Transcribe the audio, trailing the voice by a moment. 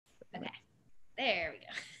There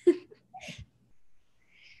we go.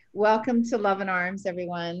 Welcome to Love and Arms,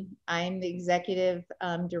 everyone. I'm the Executive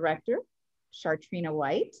Director, Chartrina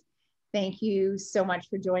White. Thank you so much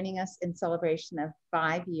for joining us in celebration of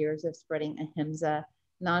 5 years of spreading ahimsa,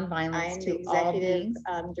 nonviolence to all beings.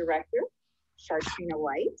 Director, Chartrina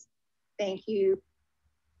White. Thank you.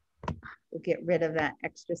 We'll get rid of that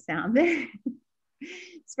extra sound there.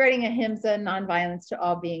 Spreading ahimsa, nonviolence to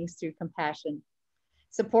all beings through compassion.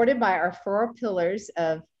 Supported by our 4 pillars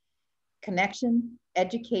of connection,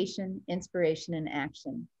 education, inspiration, and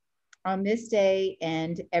action. On this day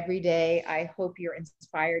and every day, I hope you're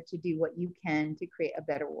inspired to do what you can to create a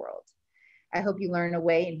better world. I hope you learn a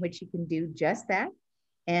way in which you can do just that.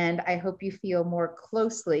 And I hope you feel more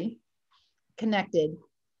closely connected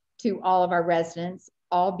to all of our residents,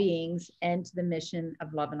 all beings, and to the mission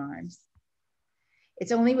of Love and Arms.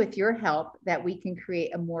 It's only with your help that we can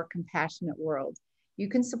create a more compassionate world. You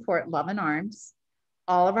can support Love and Arms,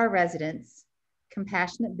 all of our residents,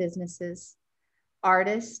 compassionate businesses,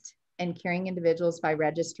 artists, and caring individuals by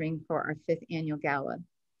registering for our 5th annual gala.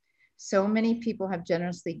 So many people have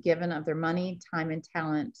generously given of their money, time, and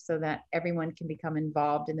talent so that everyone can become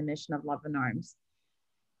involved in the mission of Love and Arms.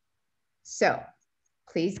 So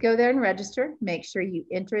please go there and register. Make sure you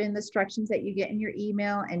enter in the instructions that you get in your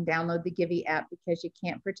email and download the Givey app, because you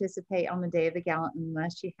can't participate on the day of the gala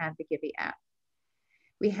unless you have the Givey app.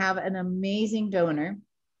 We have an amazing donor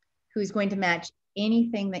who's going to match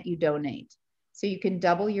anything that you donate. So you can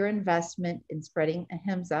double your investment in spreading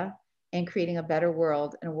ahimsa and creating a better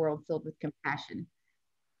world, and a world filled with compassion.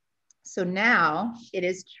 So now it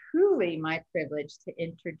is truly my privilege to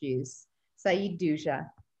introduce Sayyid Duja,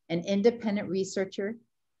 an independent researcher,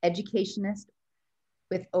 educationist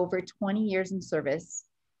with over 20 years in service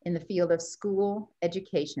in the field of school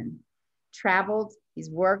education. Traveled, he's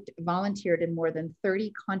worked, volunteered in more than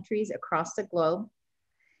 30 countries across the globe.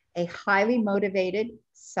 A highly motivated,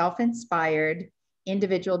 self-inspired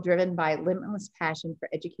individual driven by limitless passion for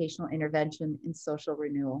educational intervention and social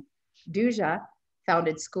renewal. Duja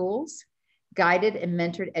founded schools, guided and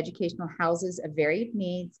mentored educational houses of varied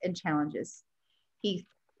needs and challenges. He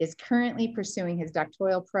is currently pursuing his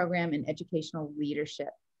doctoral program in educational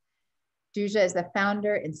leadership. Duja is the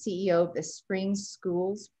founder and CEO of the Spring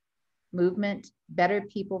Schools movement, Better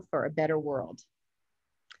People for a Better World.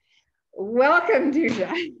 Welcome,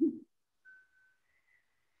 Duja.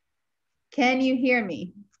 Can you hear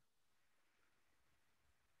me?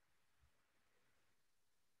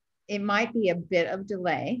 It might be a bit of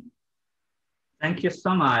delay. Thank you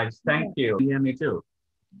so much. Thank you. Can you hear me too?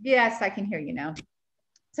 Yes, I can hear you now.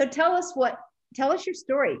 So tell us your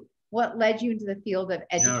story. What led you into the field of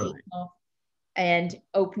educational and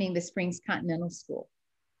opening the Springs Continental School?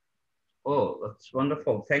 Oh, that's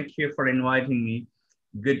wonderful. Thank you for inviting me.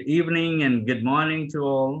 Good evening and good morning to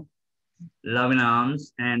all. Love in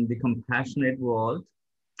Arms and the compassionate world.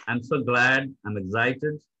 I'm so glad, I'm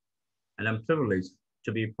excited, and I'm privileged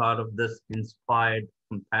to be part of this inspired,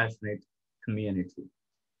 compassionate community.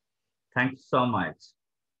 Thank you so much.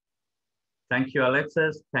 Thank you,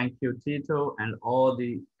 Alexis. Thank you, Tito, and all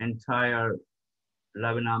the entire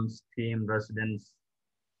Love in Arms team, residents,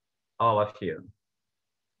 all of you.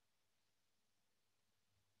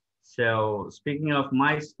 So speaking of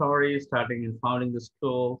my story, starting in founding the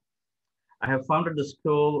school, I have founded the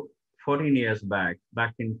school 14 years back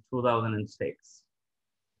in 2006.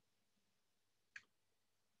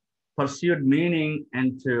 Pursued meaning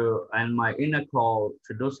and my inner call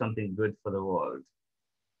to do something good for the world.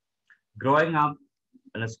 Growing up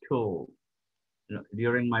in a school,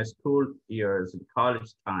 during my school years and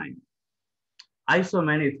college time, I saw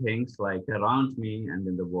many things like around me and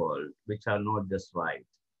in the world, which are not just right,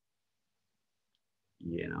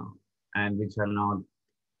 and which are not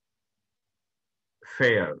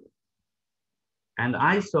fair. And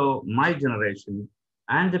I saw my generation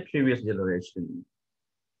and the previous generation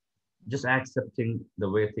just accepting the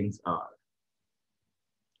way things are,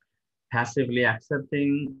 passively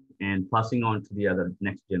accepting and passing on to the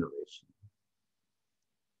next generation.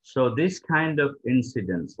 So this kind of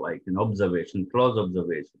incidents, like an observation, close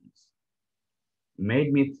observations,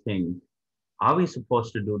 made me think, are we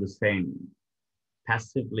supposed to do the same?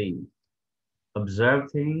 Passively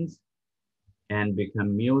observe things and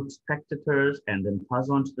become mute spectators and then pass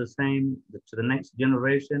on to the next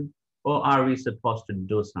generation? Or are we supposed to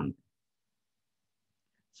do something?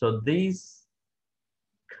 So these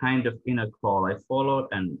kind of inner call I followed,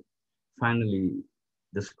 and finally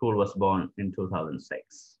the school was born in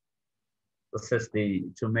 2006. This is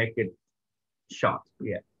to make it short,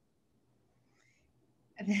 yeah.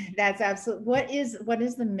 That's absolutely, what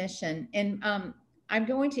is the mission? And I'm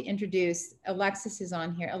going to introduce, Alexis is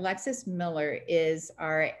on here. Alexis Miller is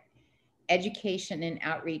our education and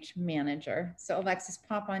outreach manager. So Alexis,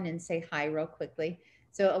 pop on and say hi real quickly.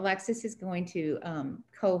 So Alexis is going to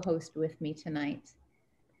co-host with me tonight.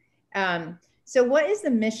 So what is the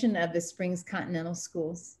mission of the Springs Continental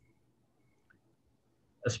Schools?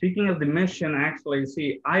 Speaking of the mission, actually,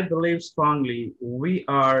 see, I believe strongly we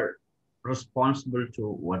are responsible to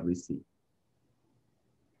what we see.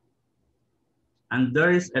 And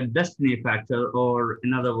there is a destiny factor, or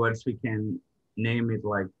in other words, we can name it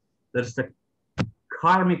like there's a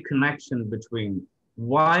karmic connection between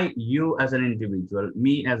why you as an individual,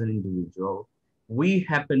 me as an individual, we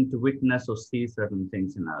happen to witness or see certain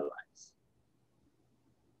things in our lives.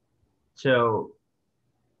 So,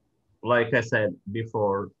 like I said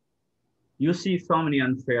before, you see so many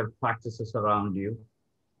unfair practices around you,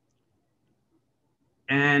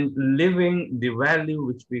 and living the value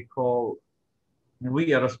which we call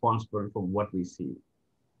we are responsible for what we see.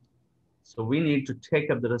 So we need to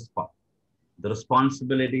take up the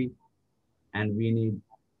responsibility, and we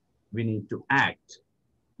need to act.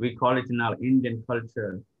 We call it in our Indian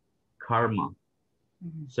culture karma.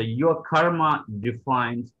 Mm-hmm. So your karma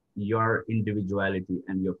defines your individuality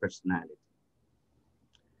and your personality.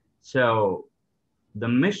 So the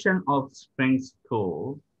mission of Spring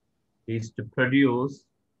School is to produce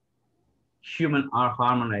human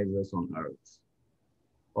harmonizers on earth,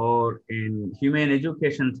 or in humane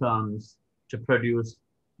education terms, to produce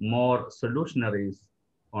more solutionaries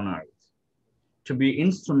on earth, to be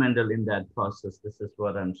instrumental in that process. This is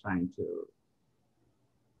what I'm trying to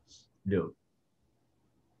do.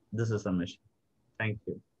 This is a mission. Thank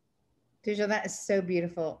you. Duja, that is so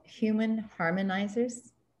beautiful. Human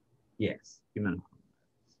harmonizers? Yes, human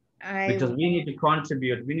harmonizers. Because we need to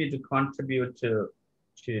contribute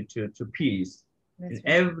to peace. That's in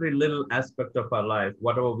right. Every little aspect of our life,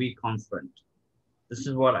 whatever we confront. This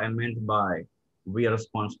is what I meant by we are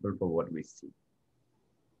responsible for what we see.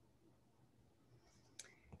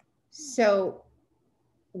 So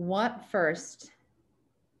what first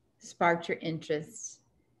sparked your interest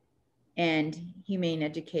in humane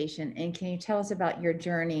education? And can you tell us about your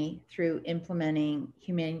journey through implementing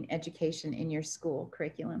humane education in your school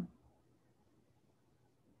curriculum?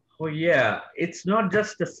 Oh yeah, it's not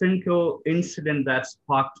just a single incident that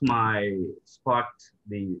sparked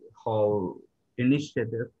the whole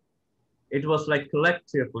initiative. It was like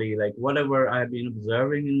collectively, like whatever I've been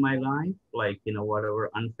observing in my life, like, you know,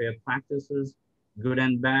 whatever unfair practices, good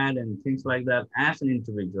and bad and things like that as an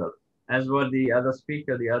individual. As what the other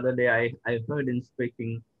speaker the other day, I heard him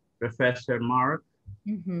speaking, Professor Mark.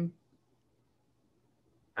 Mm-hmm.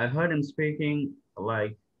 I heard him speaking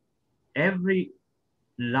like every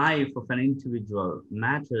life of an individual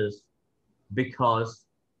matters because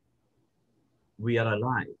we are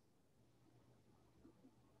alive.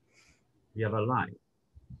 We are alive.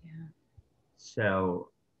 Yeah.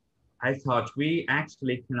 So I thought we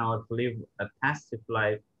actually cannot live a passive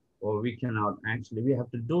life, or we cannot actually, we have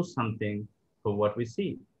to do something for what we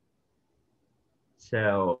see.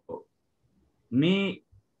 So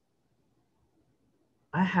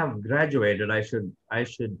I have graduated, I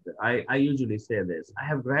usually say this, I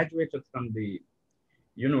have graduated from the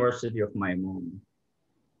university of my mom,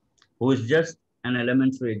 who is just an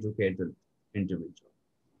elementary educated individual.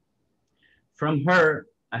 From her,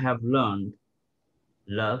 I have learned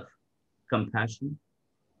love, compassion,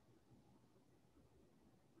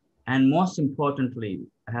 and most importantly,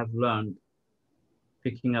 I have learned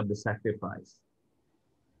picking up the sacrifice.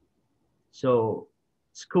 So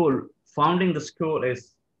founding the school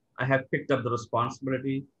is, I have picked up the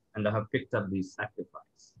responsibility and I have picked up the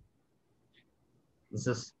sacrifice. This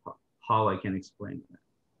is how I can explain that.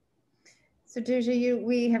 So Duja,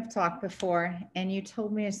 we have talked before, and you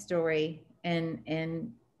told me a story, and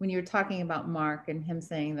when you were talking about Mark and him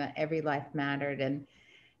saying that every life mattered, and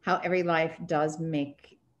how every life does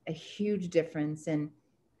make a huge difference, and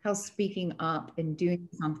how speaking up and doing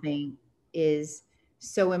something is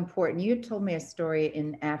so important. You told me a story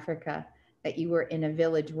in Africa that you were in a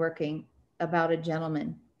village working, about a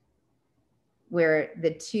gentleman where the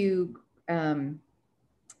two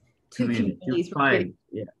communities were created.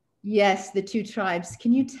 Yeah. Yes, the two tribes.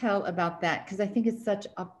 Can you tell about that? Because I think it's such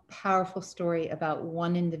a powerful story about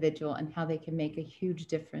one individual and how they can make a huge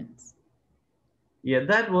difference. Yeah,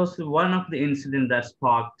 that was one of the incidents that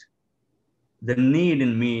sparked the need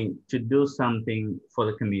in me to do something for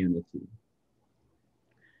the community.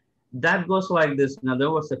 That goes like this. Now,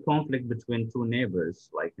 there was a conflict between two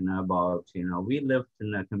neighbors, like, we lived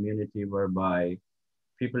in a community whereby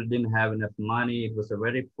people didn't have enough money. It was a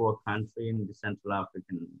very poor country in the Central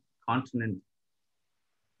African continent.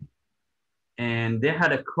 and they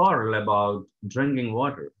had a quarrel about drinking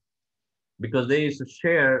water because they used to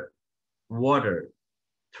share water.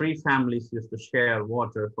 Three families used to share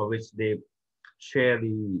water for which they share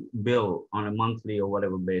the bill on a monthly or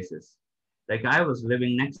whatever basis. Like I was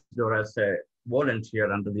living next door as a volunteer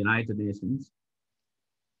under the United Nations,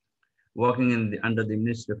 working under the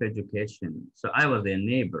Ministry of Education. So I was their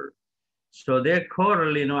neighbor. So their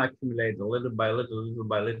quarrel, accumulated little by little, little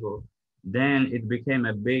by little. Then it became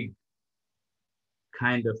a big,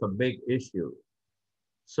 kind of a big issue.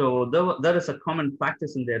 So there is a common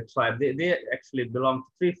practice in their tribe. They actually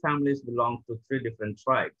three families belong to three different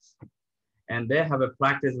tribes. And they have a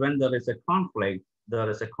practice when there is a conflict, there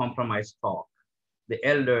is a compromise talk. The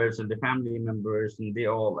elders and the family members, and they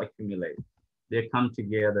all accumulate. They come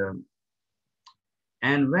together.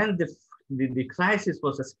 And when the crisis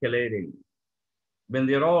was escalating, when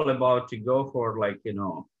they're all about to go for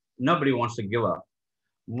nobody wants to give up.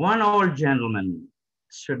 One old gentleman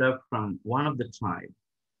stood up from one of the tribe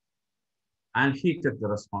and he took the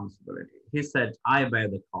responsibility. He said, I bear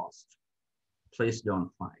the cost. Please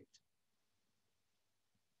don't fight.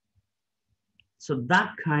 So that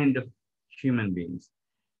kind of human beings,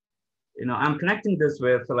 I'm connecting this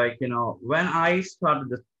with when I started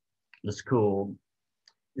the school,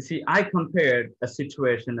 you see, I compared a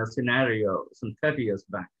situation, a scenario some 30 years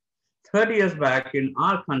back. 30 years back in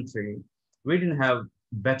our country, we didn't have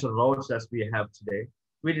better roads as we have today.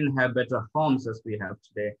 We didn't have better homes as we have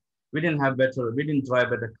today. We didn't drive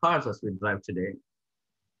better cars as we drive today.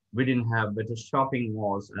 We didn't have better shopping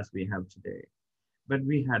malls as we have today, but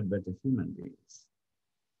we had better human beings.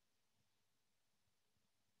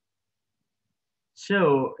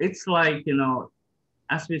 So it's like,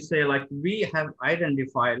 as we say, like we have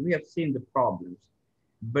identified, we have seen the problems,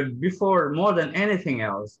 but more than anything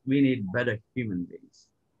else, we need better human beings.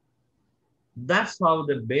 That's how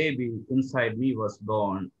the baby inside me was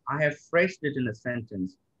born. I have phrased it in a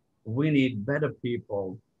sentence. We need better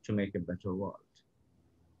people to make a better world.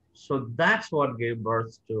 So that's what gave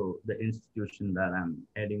birth to the institution that I'm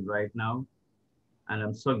heading right now. And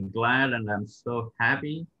I'm so glad and I'm so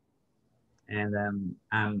happy. And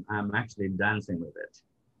I'm actually dancing with it.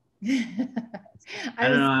 I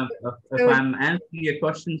don't know if I'm answering your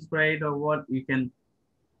question straight or what. You can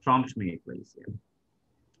prompt me, please. Yeah.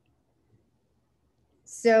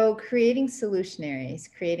 So creating solutionaries,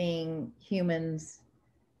 creating humans,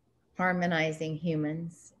 harmonizing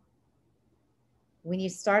humans. When you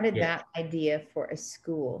started that idea for a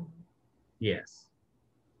school, yes.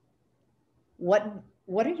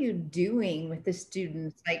 What are you doing with the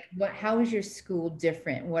students? Like how is your school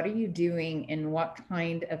different? What are you doing and what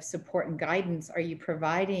kind of support and guidance are you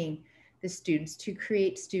providing the students to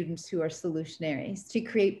create students who are solutionaries, to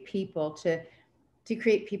create people, to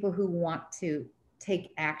create people who want to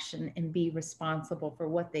take action and be responsible for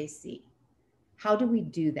what they see? How do we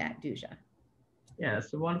do that, Duja? Yeah,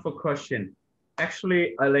 it's a wonderful question.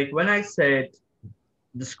 Actually, when I said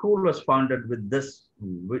the school was founded with this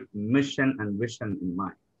mission and vision in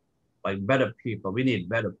mind, like better people, we need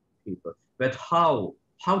better people. But how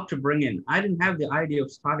to bring in? I didn't have the idea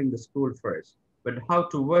of starting the school first, but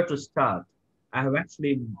where to start? I have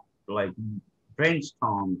actually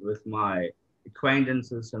brainstormed with my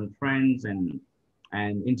acquaintances and friends and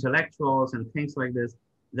intellectuals and things like this.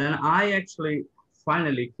 Then I actually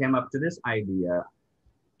finally came up to this idea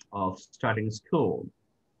of starting a school.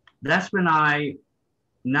 That's when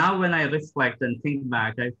when I reflect and think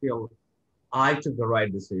back, I feel I took the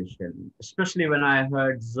right decision, especially when I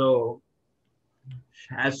heard Zoe,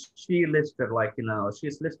 as she listed,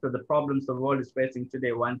 she's listed the problems the world is facing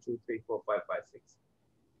today, 1, 2, 3, 4, 5, 5, 6,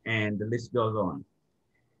 and the list goes on.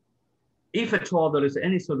 If at all there is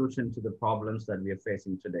any solution to the problems that we are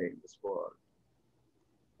facing today in this world,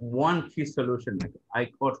 one key solution, I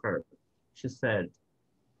quote her, she said,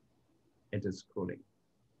 it is schooling.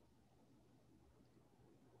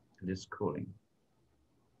 It is schooling.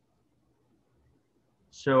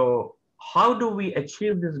 So how do we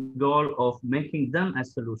achieve this goal of making them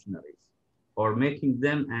as solutionaries or making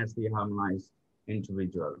them as the harmonized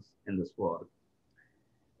individuals in this world?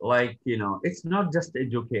 It's not just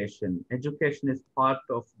education. Education is part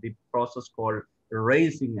of the process called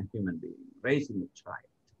raising a human being, raising a child.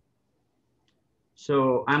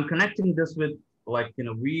 So I'm connecting this with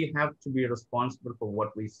we have to be responsible for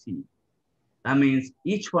what we see. That means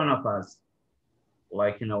each one of us,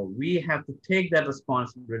 we have to take that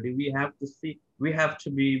responsibility. We have to see, we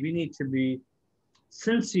need to be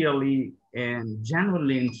sincerely and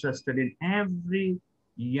genuinely interested in every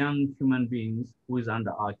young human being who is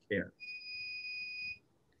under our care.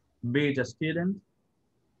 Be it a student,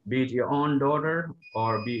 be it your own daughter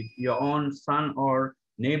or be it your own son or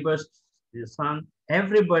neighbor's son.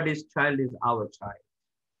 Everybody's child is our child.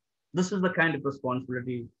 This is the kind of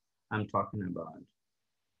responsibility I'm talking about.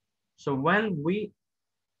 So when we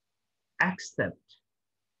accept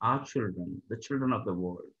our children, the children of the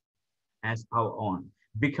world, as our own,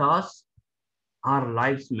 because our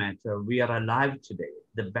lives matter, we are alive today,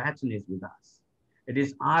 the baton is with us. It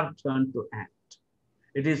is our turn to act.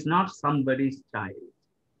 It is not somebody's child.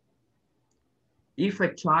 If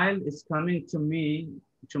a child is coming to me,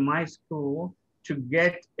 to my school, to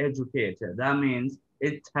get educated, that means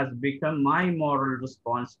it has become my moral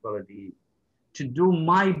responsibility to do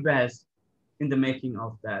my best in the making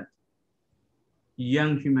of that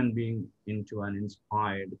young human being into an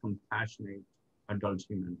inspired, compassionate adult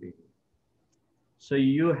human being. So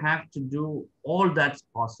you have to do all that's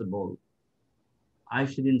possible. I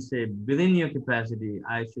shouldn't say within your capacity,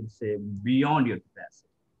 I should say beyond your capacity.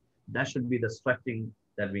 That should be the stretching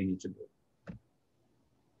that we need to do.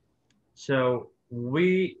 So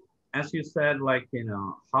we, as you said, like,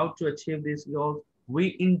 how to achieve these goals, we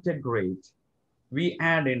integrate, we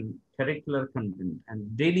add in curricular content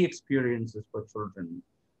and daily experiences for children,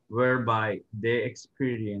 whereby they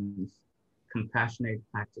experience compassionate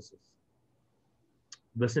practices.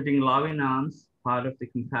 Visiting Luvin Arms, part of the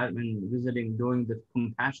compassion, visiting, doing the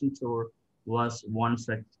compassion tour was one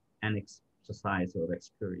such an exercise or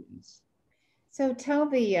experience. So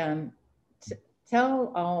tell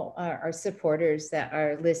all our supporters that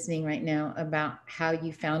are listening right now about how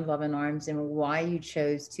you found Love in Arms and why you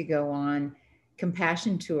chose to go on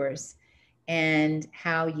compassion tours, and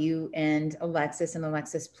how you and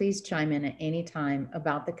Alexis, please chime in at any time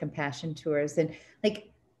about the compassion tours, and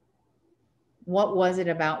like, what was it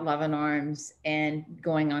about Love in Arms and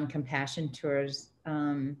going on compassion tours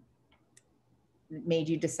that made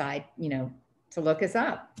you decide, to look us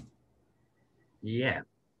up? Yeah,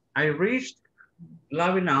 I reached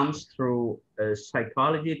Luvin Arms through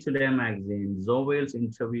Psychology Today magazine, Zoel's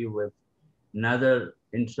interview with another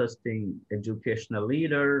interesting educational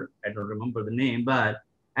leader. I don't remember the name, but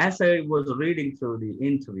as I was reading through the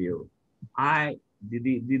interview,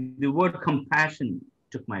 the word compassion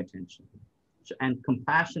took my attention. So, and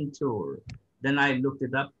compassion tour. Then I looked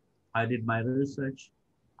it up. I did my research.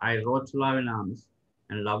 I wrote to Luvin Arms,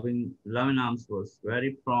 and Luvin Arms was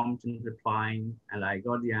very prompt in replying, and I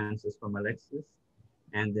got the answers from Alexis,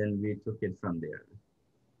 and then we took it from there.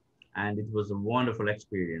 And it was a wonderful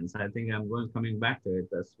experience. I think coming back to it.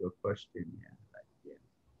 That's your question. Yeah, yeah.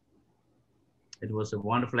 It was a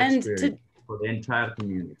wonderful experience for the entire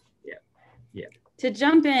community. Yeah, yeah. To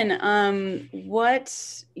jump in,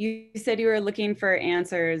 what you said you were looking for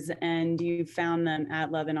answers and you found them at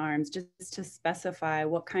Love in Arms. Just to specify,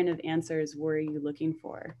 what kind of answers were you looking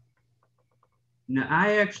for? Now,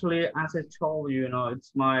 I actually, as I told you,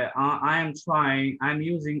 it's I'm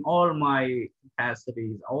using all my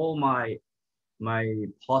capacities, all my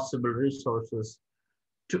possible resources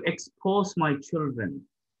to expose my children,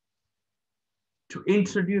 to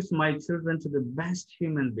introduce my children to the best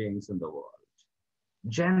human beings in the world,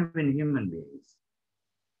 genuine human beings,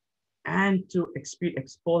 and to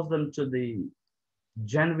expose them to the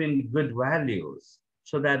genuine good values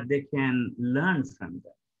so that they can learn from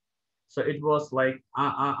them. So it was like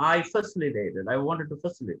I wanted to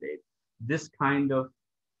facilitate this kind of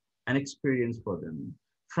an experience for them,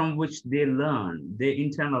 from which they learn, they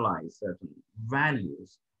internalize certain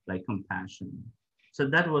values like compassion. So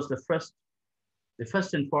that was the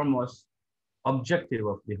first and foremost objective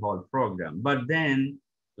of the whole program. But then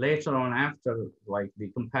later on, after like the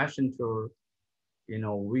compassion tour,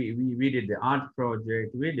 we did the art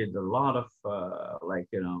project. We did a lot of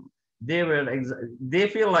they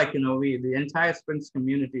feel like the entire Springs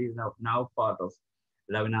community is now part of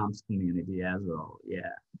Luvin Arms community as well.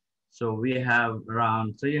 Yeah. So we have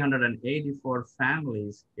around 384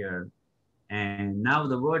 families here, and now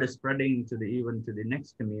the word is spreading even to the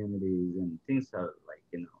next communities, and things are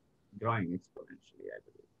growing exponentially, I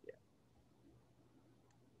believe. Yeah.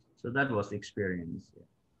 So that was the experience. Yeah.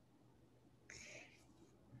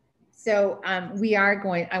 So we are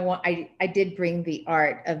going, I did bring the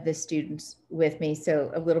art of the students with me. So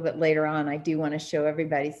a little bit later on, I do want to show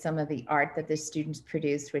everybody some of the art that the students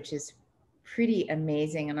produced, which is pretty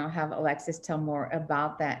amazing. And I'll have Alexis tell more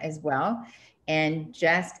about that as well. And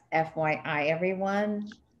just FYI, everyone,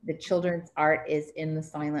 the children's art is in the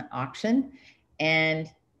silent auction. And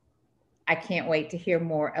I can't wait to hear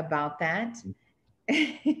more about that.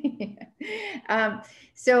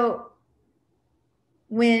 So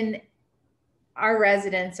when our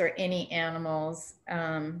residents or any animals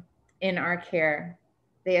in our care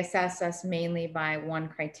they assess us mainly by one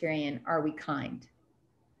criterion: are we kind?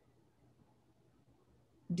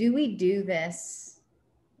 Do we do this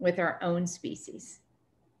with our own species?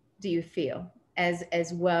 Do you feel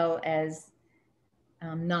as well as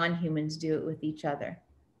non-humans do it with each other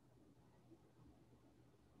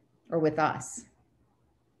or with us?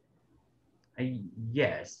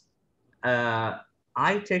 Yes. I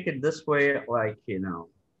take it this way, like,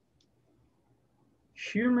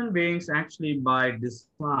 human beings actually by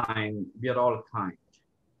design, we are all kind.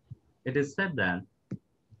 It is said that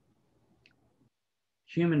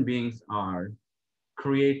human beings are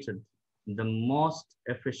created in the most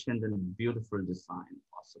efficient and beautiful design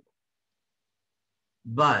possible.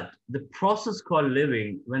 But the process called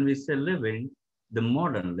living, when we say living, the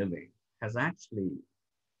modern living has actually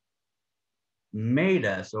made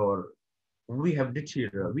us, or we have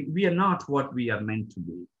deteriorated. We are not what we are meant to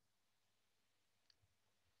be.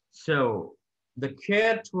 So the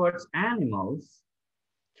care towards animals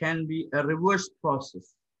can be a reverse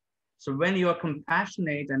process. So when you are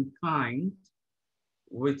compassionate and kind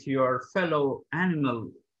with your fellow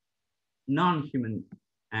animal, non-human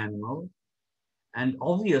animal, and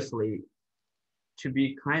obviously to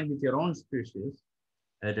be kind with your own species,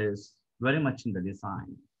 it is very much in the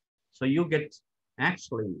design. So you get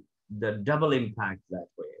actually the double impact that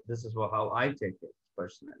way. This is how I take it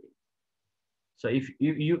personally. So if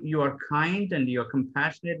you are kind and you're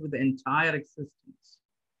compassionate with the entire existence,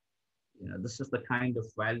 this is the kind of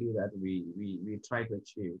value that we try to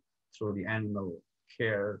achieve through the animal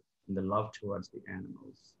care and the love towards the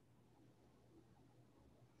animals.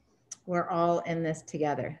 We're all in this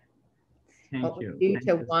together. Thank you. We do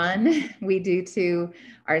to one, we do to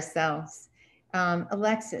ourselves.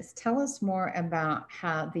 Alexis, tell us more about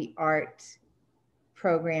how the art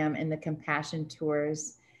program and the compassion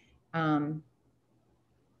tours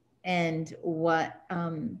and what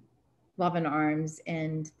Love in Arms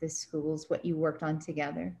and the schools, what you worked on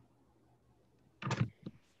together.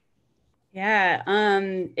 Yeah,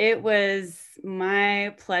 it was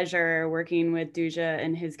my pleasure working with Duja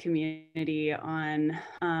and his community on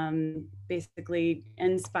basically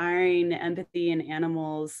inspiring empathy in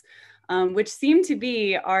animals, which seemed to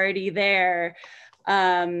be already there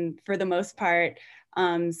for the most part.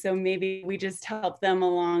 So maybe we just help them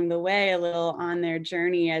along the way a little on their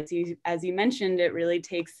journey. As you mentioned, it really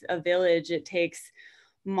takes a village. It takes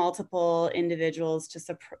multiple individuals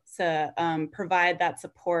to provide that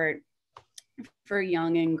support for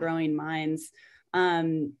young and growing minds.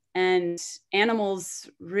 And animals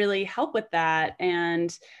really help with that.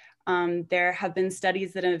 And there have been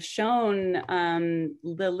studies that have shown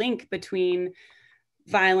the link between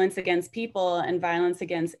violence against people and violence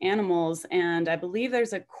against animals. And I believe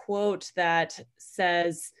there's a quote that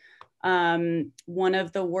says, one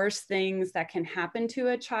of the worst things that can happen to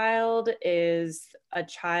a child is a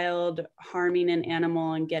child harming an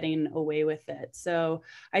animal and getting away with it. So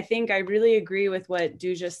I think I really agree with what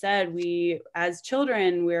Duja said. We, as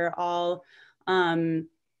children, we're all, born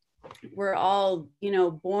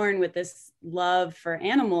with this love for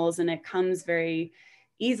animals, and it comes very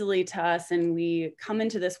easily to us, and we come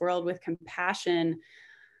into this world with compassion.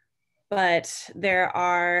 But there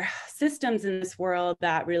are systems in this world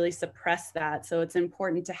that really suppress that. So it's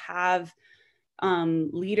important to have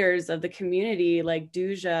leaders of the community like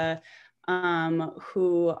Duja,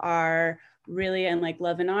 who are really, and like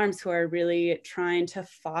Love in Arms, who are really trying to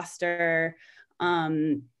foster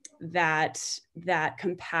that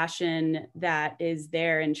compassion that is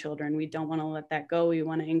there in children. We don't want to let that go. We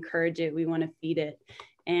want to encourage it. We want to feed it.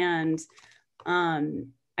 And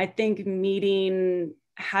I think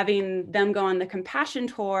having them go on the compassion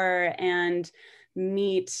tour and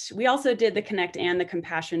we also did the Connect and the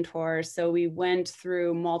compassion tour. So we went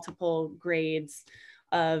through multiple grades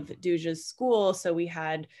of Duja's school. So we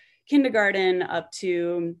had kindergarten up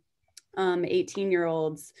to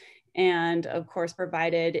 18-year-olds, and of course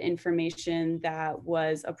provided information that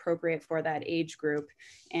was appropriate for that age group.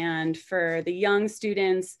 And for the young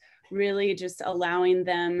students, really just allowing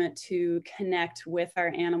them to connect with our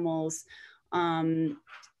animals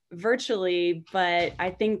virtually. But I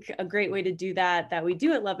think a great way to do that we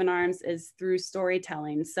do at Love in Arms is through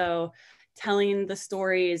storytelling. So telling the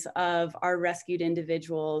stories of our rescued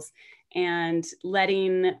individuals and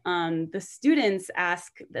letting the students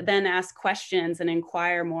ask questions and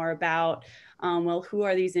inquire more about, well, who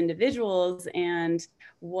are these individuals? And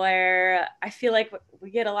where I feel like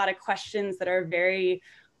we get a lot of questions that are very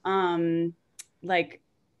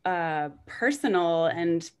personal,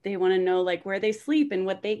 and they want to know like where they sleep and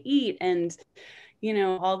what they eat, and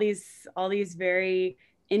all these very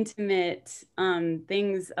intimate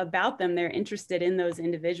things about them. They're interested in those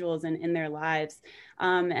individuals and in their lives.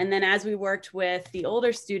 And then as we worked with the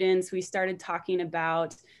older students, we started talking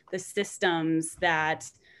about the systems that,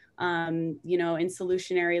 you know, in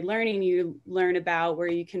solutionary learning, you learn about, where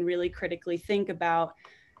you can really critically think about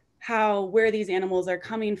where these animals are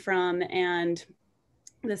coming from and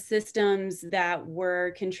the systems that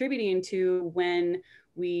were contributing to when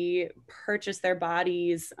we purchase their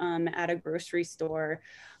bodies at a grocery store,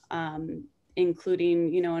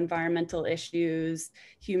 including, you know, environmental issues,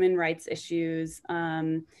 human rights issues,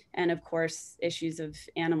 and of course, issues of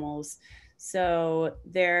animals. So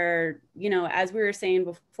there, you know, as we were saying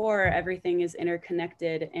before, everything is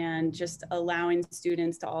interconnected, and just allowing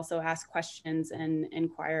students to also ask questions and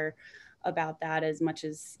inquire about that as much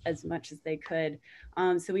as they could.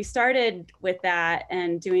 So we started with that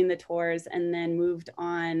and doing the tours, and then moved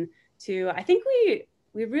on to, I think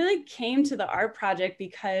we really came to the art project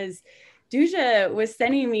because Duja was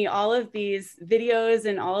sending me all of these videos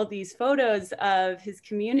and all of these photos of his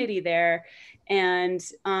community there. And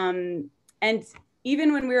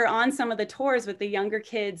even when we were on some of the tours with the younger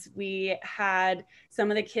kids, we had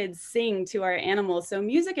some of the kids sing to our animals. So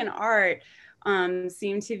music and art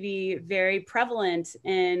seem to be very prevalent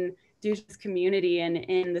in Duja's community and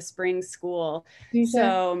in the spring school. Duja?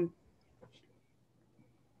 So,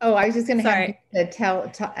 oh, I was just going to have to tell,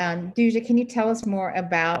 Duja, can you tell us more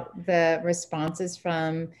about the responses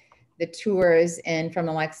from the tours and from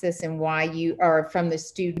Alexis, and why you, or from the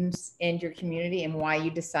students in your community, and why you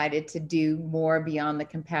decided to do more beyond the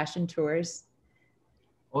compassion tours?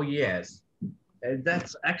 Oh, yes.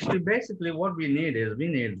 That's actually basically what we need is we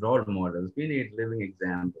need role models. We need living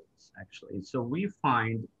examples, actually. So we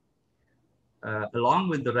find, along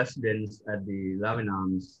with the residents at the Luvin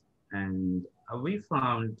Arms, and we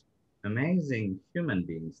found amazing human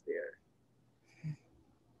beings there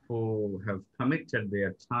who have committed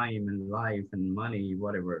their time and life and money,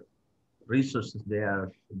 whatever resources they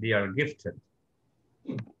are gifted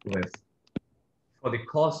with, for the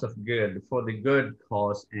cause of good, for the good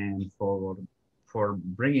cause, and for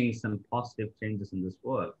bringing some positive changes in this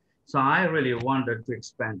world. So I really wanted to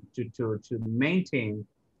expand, to maintain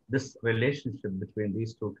this relationship between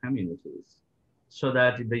these two communities, so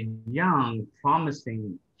that the young,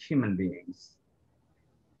 promising human beings,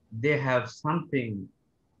 they have something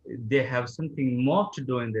more to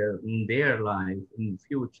do in their life, in the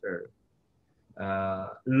future,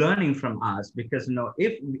 learning from us. Because, you know,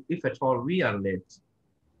 if at all we are lit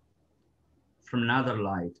from another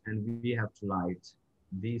light, and we have to light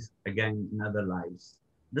these again in other lives,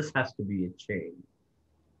 this has to be a chain.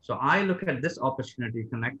 So I look at this opportunity,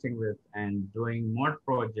 connecting with and doing more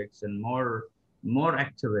projects and more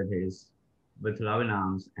activities with Luvin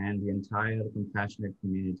Arms and the entire compassionate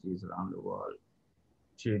communities around the world,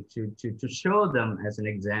 to show them as an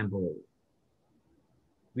example.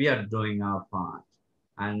 We are doing our part,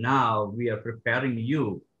 and now we are preparing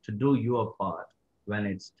you to do your part when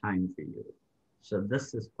it's time for you. So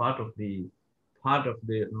this is part of the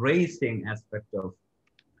racing aspect of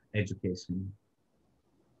education.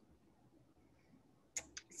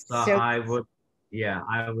 So I would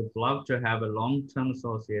love to have a long-term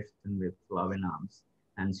association with Luvin Arms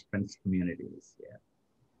and Sprint's communities. Yeah.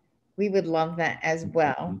 We would love that as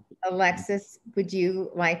well. Alexis, would you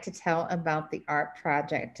like to tell about the art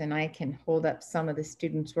project? And I can hold up some of the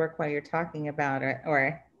students' work while you're talking about it,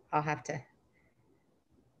 or I'll have to.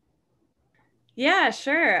 Yeah,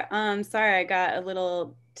 sure. Sorry, I got a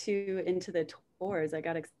little too into the tours. I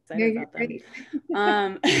got excited about them.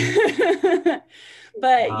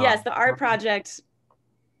 But yes, the art project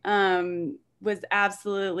was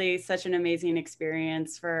absolutely such an amazing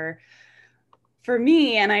experience for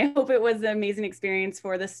me, and I hope it was an amazing experience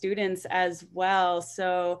for the students as well.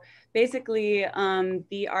 So basically,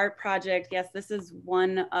 the art project, yes, this is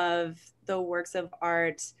one of the works of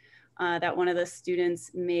art that one of the students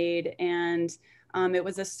made, and it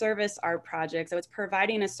was a service art project. So it's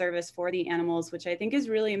providing a service for the animals, which I think is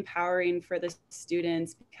really empowering for the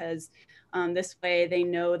students, because this way they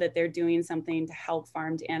know that they're doing something to help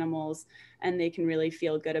farmed animals, and they can really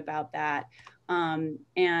feel good about that.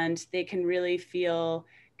 And they can really feel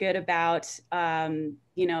good about,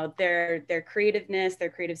 you know, their creativeness, their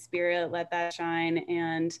creative spirit, let that shine.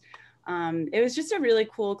 And it was just a really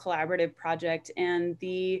cool collaborative project. And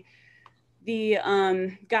the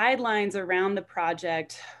guidelines around the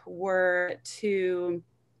project were to,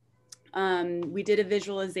 we did a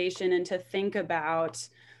visualization and to think about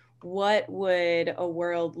what would a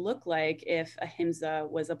world look like if ahimsa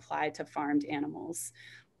was applied to farmed animals.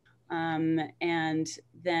 And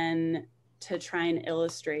then to try and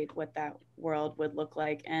illustrate what that world would look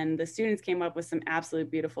like. And the students came up with some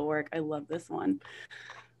absolute beautiful work. I love this one.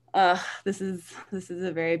 This is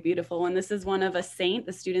a very beautiful one. This is one of a saint.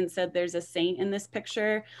 The student said there's a saint in this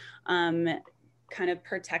picture, kind of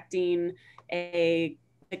protecting a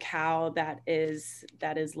cow that is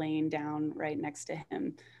laying down right next to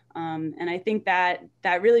him. And I think that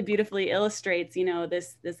really beautifully illustrates, you know,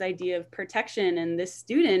 this idea of protection, and this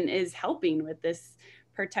student is helping with this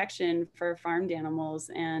protection for farmed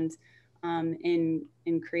animals and in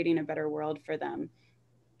creating a better world for them.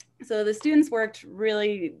 So the students worked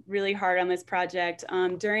really, really hard on this project.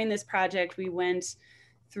 During this project, we went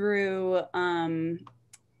through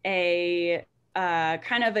a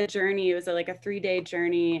kind of a journey. It was like a 3-day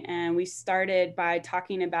journey. And we started by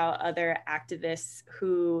talking about other activists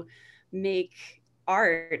who make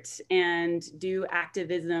art and do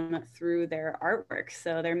activism through their artwork.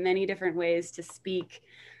 So there are many different ways to speak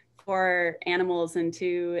for animals and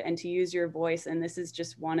to use your voice. And this is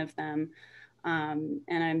just one of them. And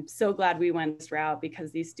I'm so glad we went this route,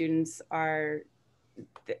 because these students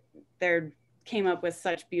came up with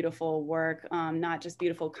such beautiful work, not just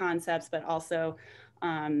beautiful concepts, but also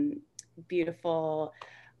beautiful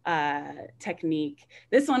technique.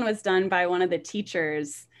 This one was done by one of the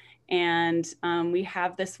teachers, and we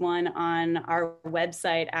have this one on our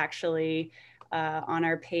website, actually, on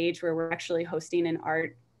our page, where we're actually hosting an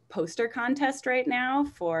art poster contest right now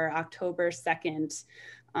for October 2nd.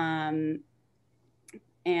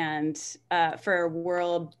 And for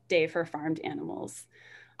World Day for Farmed Animals.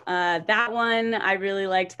 That one, I really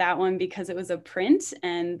liked that one because it was a print,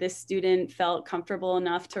 and this student felt comfortable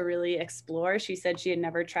enough to really explore. She said she had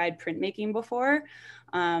never tried printmaking before,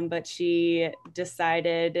 but she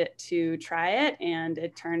decided to try it, and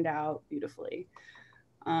it turned out beautifully.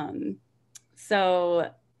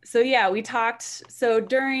 So yeah, we talked, so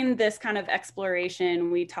during this kind of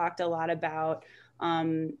exploration, we talked a lot about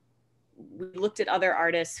we looked at other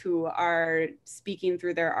artists who are speaking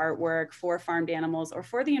through their artwork for farmed animals or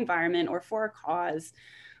for the environment or for a cause,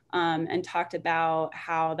 and talked about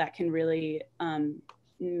how that can really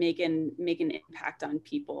make an impact on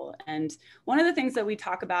people. And one of the things that we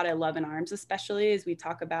talk about at Love in Arms especially is we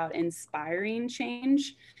talk about inspiring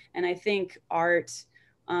change. And I think art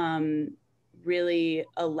really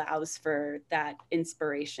allows for that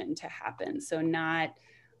inspiration to happen. So not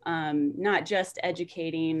just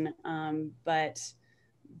educating, but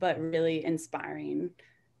really inspiring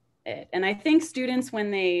it. And I think students,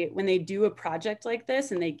 when they do a project like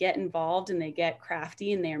this and they get involved and they get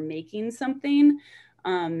crafty and they're making something,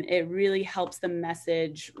 it really helps the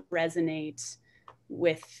message resonate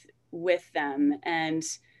with them. And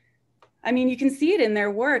I mean, you can see it in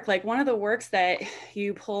their work. Like one of the works that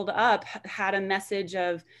you pulled up had a message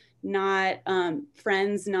of not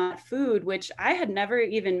friends, not food, which I had never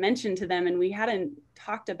even mentioned to them. And we hadn't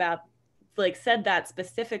talked about, like said that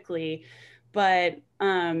specifically, but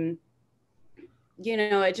you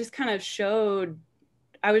know, it just kind of showed,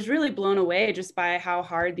 I was really blown away just by how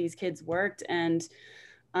hard these kids worked and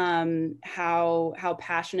how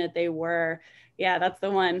passionate they were. Yeah, that's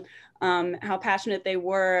the one. How passionate they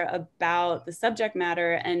were about the subject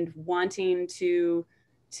matter and wanting to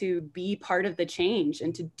be part of the change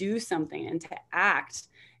and to do something and to act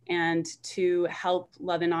and to help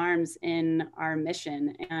Love in Arms in our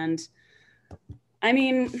mission. And I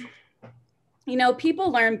mean, you know,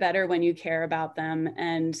 people learn better when you care about them.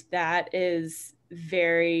 And that is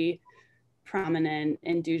very prominent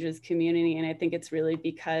in Duja's community. And I think it's really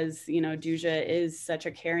because, you know, Duja is such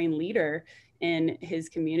a caring leader in his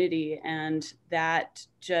community, and that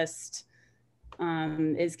just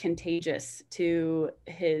is contagious to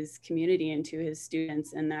his community and to his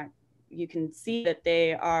students. And that you can see that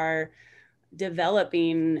they are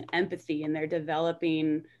developing empathy and they're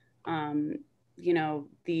developing, you know,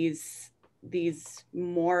 these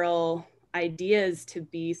moral ideas to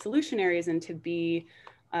be solutionaries and to be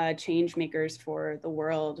change makers for the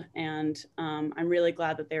world. And I'm really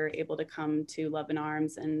glad that they were able to come to Love in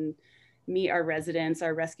Arms and meet our residents,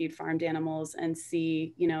 our rescued farmed animals, and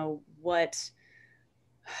see, you know, what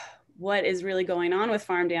is really going on with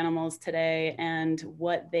farmed animals today and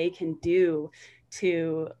what they can do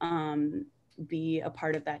to be a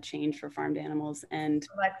part of that change for farmed animals and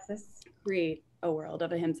Alexis, create a world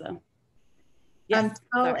of ahimsa. Yes,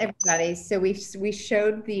 tell everybody, so we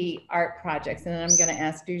showed the art projects, and then I'm going to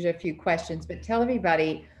ask Duja a few questions, but tell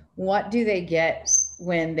everybody, what do they get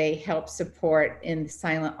when they help support in the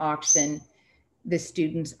silent auction the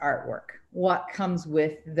students' artwork? What comes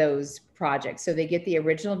with those projects? So they get the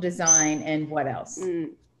original design, and what else?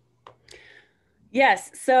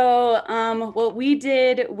 Yes. So, what we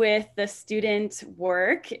did with the student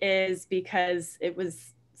work is because it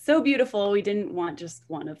was so beautiful, we didn't want just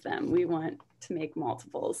one of them. We want to make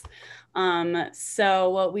multiples. So,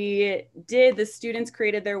 what we did, the students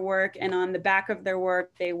created their work, and on the back of their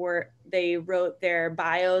work, they wrote their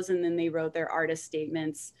bios, and then they wrote their artist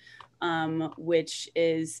statements, which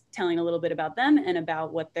is telling a little bit about them and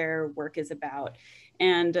about what their work is about.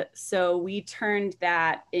 And so we turned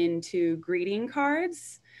that into greeting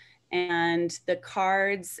cards, and the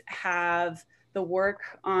cards have the work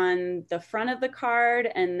on the front of the card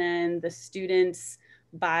and then the student's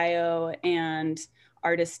bio and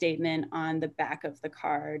artist statement on the back of the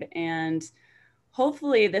card. And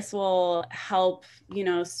hopefully this will help,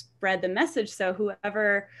 spread the message. So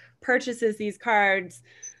whoever purchases these cards,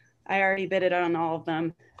 I already bid it on all of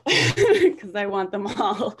them because I want them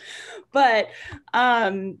all. But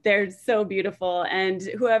they're so beautiful. And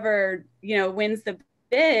whoever, wins the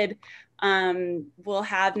bid will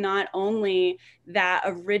have not only that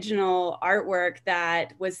original artwork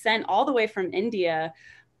that was sent all the way from India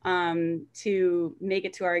to make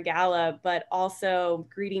it to our gala, but also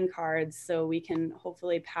greeting cards so we can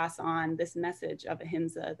hopefully pass on this message of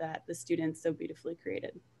ahimsa that the students so beautifully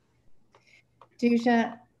created.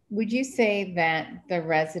 Duja, would you say that the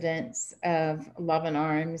residents of Luvin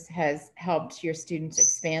Arms has helped your students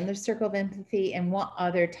expand their circle of empathy? And what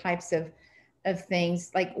other types of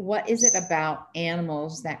things, like what is it about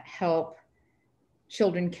animals that help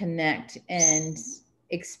children connect and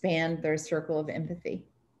expand their circle of empathy?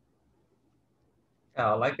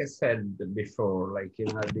 Like I said before,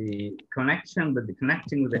 the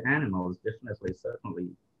connecting with the animals definitely, certainly,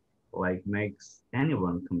 makes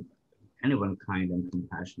anyone kind and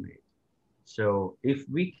compassionate. So if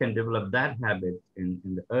we can develop that habit in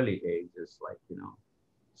the early ages,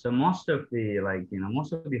 so most of the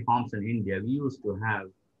homes in India, we used to have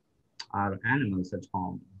our animals at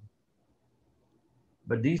home.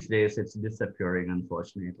 But these days it's disappearing,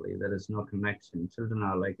 unfortunately. There is no connection. Children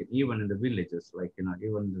are even in the villages,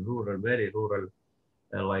 even the rural, very rural,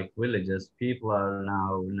 villages, people are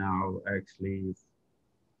now actually,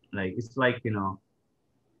 it's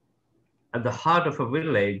at the heart of a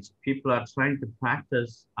village, people are trying to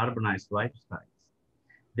practice urbanized lifestyles.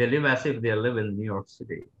 They live as if they live in New York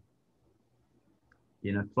City.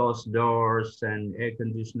 Closed doors and air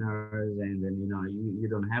conditioners, and then you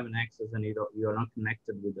don't have an access, and you're not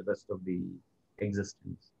connected with the rest of the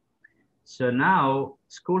existence. So now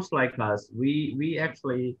schools like us, we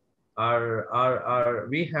actually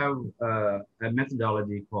we have a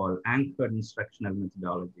methodology called anchored instructional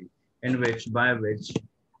methodology, in which by which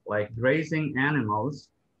grazing animals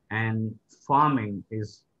and farming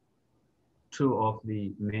is two of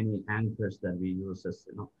the many anchors that we use. As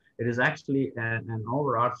it is actually an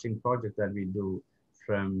overarching project that we do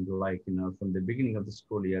from from the beginning of the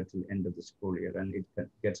school year to the end of the school year, and it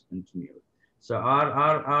gets continued. So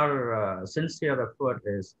our sincere effort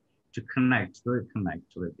is to reconnect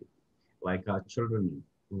really, our children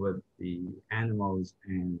with the animals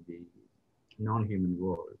and the non-human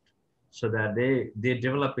world, so that they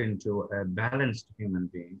develop into a balanced human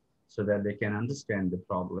being, so that they can understand the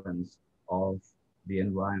problems of the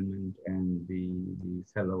environment and the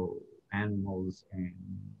fellow animals and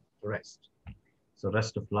the rest. So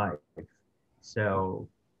rest of life. So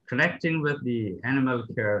connecting with the animal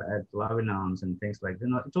care at Luvin Arms and things like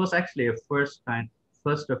that, it was actually a first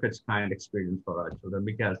of its kind experience for our children,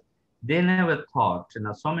 because they never thought,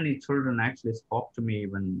 so many children actually spoke to me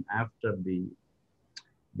even after the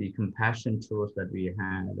compassion tours that we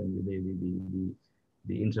had, and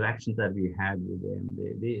the interactions that we had with them.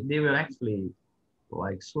 They were actually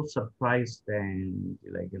so surprised, and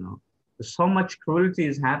so much cruelty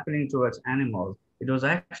is happening towards animals. It was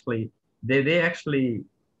actually, they actually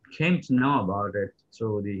came to know about it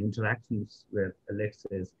through the interactions with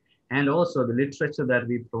Alexis, and also the literature that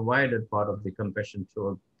we provided part of the compassion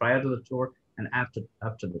tour, prior to the tour and after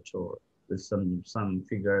the tour, with some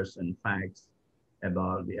figures and facts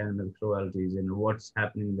about the animal cruelties and what's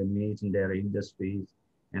happening in the meat and dairy industries,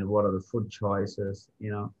 and what are the food choices.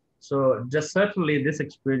 So just certainly this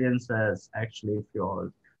experience has actually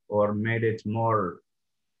fueled or made it more,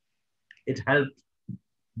 it helped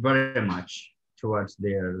very much towards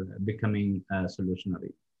their becoming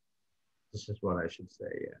solutionary. This is what I should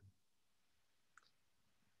say, yeah.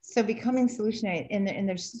 So becoming solutionary, and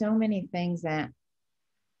there's so many things that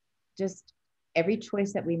just every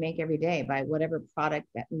choice that we make every day by whatever product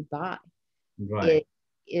that we buy, right, it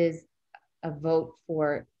is a vote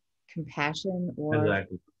for compassion or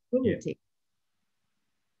exactly. cruelty.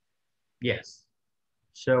 Yes.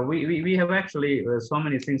 So we have actually so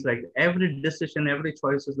many things, like every decision, every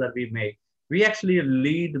choices that we make, we actually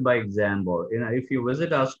lead by example. You know, if you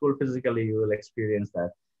visit our school physically, you will experience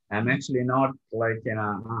that. I'm actually not like, you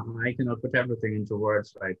know, I cannot put everything into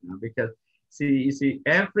words right now, because you see,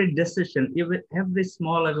 every decision, even every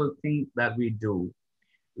small little thing that we do,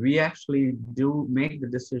 we actually do make the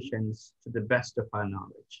decisions to the best of our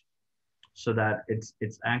knowledge, so that it's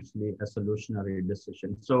actually a solutionary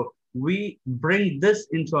decision. So we bring this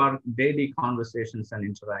into our daily conversations and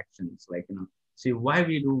interactions, like, you know, see why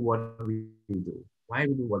we do what we do, why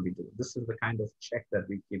we do what we do. This is the kind of check that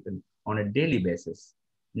we keep in on a daily basis,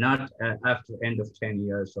 not after end of 10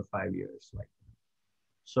 years or 5 years. Like,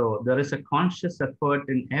 so there is a conscious effort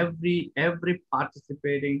in every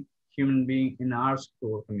participating human being in our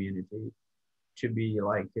school community to be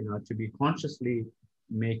like, you know, to be consciously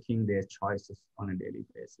making their choices on a daily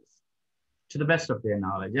basis to the best of their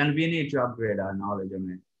knowledge. And we need to upgrade our knowledge on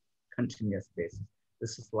a continuous basis.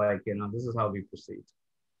 This is like, you know, this is how we proceed.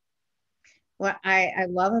 What I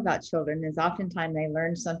love about children is oftentimes they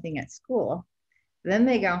learn something at school, then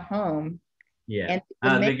they go home Yeah,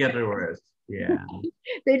 and they get reversed. Yeah,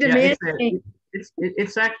 they yeah. demand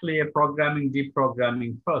It's actually a programming,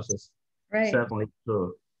 deprogramming process. right. Certainly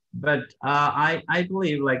true. But I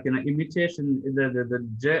believe, like, you know, imitation,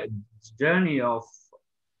 the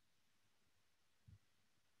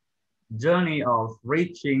journey of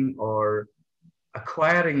reaching or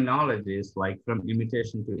acquiring knowledge is like from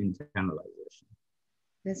imitation to internalization.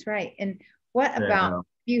 That's right. And what about So,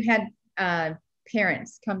 you had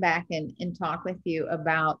parents come back and talk with you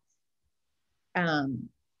about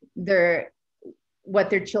their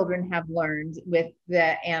what their children have learned with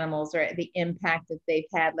the animals or the impact that they've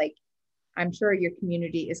had? Like, I'm sure your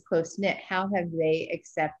community is close knit. How have they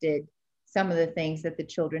accepted some of the things that the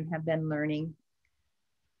children have been learning?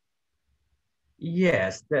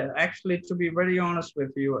 yes, actually, to be very honest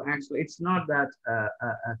with you, actually, it's not that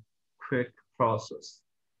a quick process.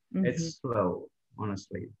 Mm-hmm. It's slow,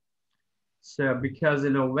 honestly. So because, you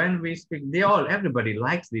know, when we speak, everybody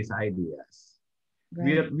likes these ideas.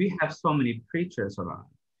 Right. We have so many preachers around,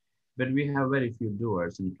 but we have very few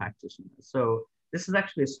doers and practitioners. So this is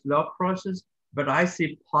actually a slow process, but I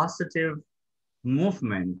see positive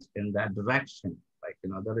movement in that direction. Like, you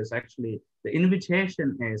know, there is actually, the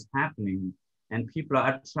invitation is happening and people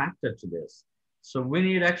are attracted to this. So we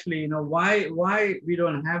need actually, you know, why we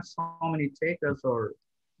don't have so many takers or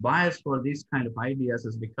buyers for these kind of ideas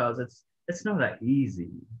is because it's not that easy,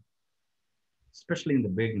 especially in the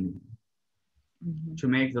beginning, Mm-hmm. to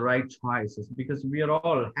make the right choices, because we are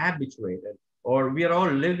all habituated, or we are all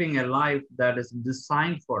living a life that is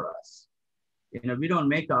designed for us. You know, we don't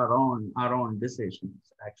make our own decisions.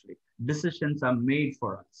 Actually, decisions are made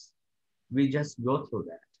for us. We just go through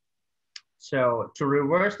that. So to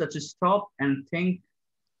reverse that, to stop and think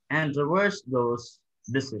and reverse those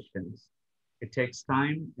decisions, it takes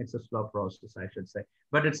time. It's a slow process, I should say,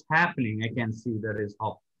 but it's happening. I can see there is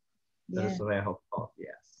hope. There Yeah. is a ray of hope.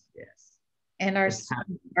 Yes, yes, And our it's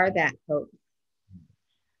happening. are that hope.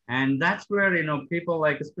 And that's where, you know, people,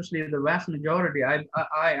 like, especially the vast majority,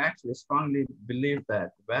 I actually strongly believe that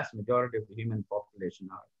the vast majority of the human population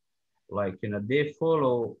are like, you know, they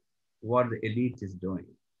follow what the elite is doing.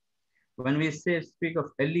 When we speak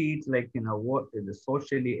of elite, like, you know, what is the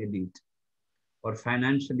socially elite or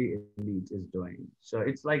financially elite is doing. So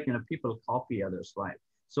it's like, you know, people copy others' life.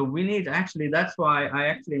 So we need, actually, that's why I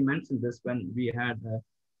actually mentioned this when we had a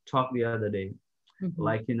talk the other day. Mm-hmm.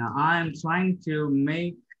 Like, you know, I'm trying to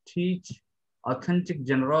teach authentic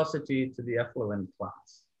generosity to the affluent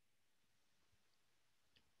class.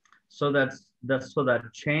 So so that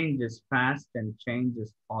change is fast and change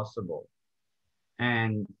is possible.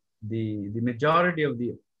 And the majority of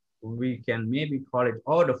the, we can maybe call it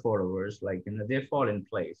order followers, like, you know, they fall in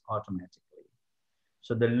place automatically.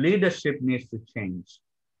 So the leadership needs to change.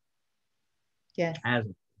 Yes. As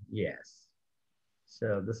yes.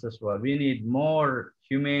 So this is what we need, more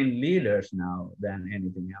humane leaders now than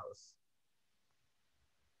anything else.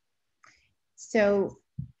 So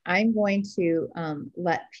I'm going to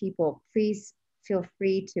let people, please feel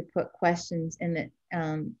free to put questions in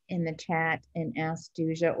the chat and ask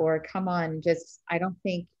Duja, or come on, just, I don't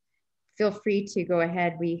think, feel free to go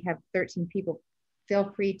ahead. We have 13 people.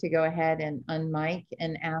 Feel free to go ahead and unmic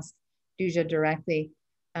and ask Duja directly,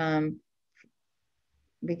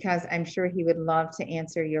 because I'm sure he would love to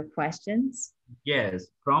answer your questions. Yes,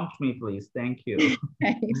 prompt me, please. Thank you.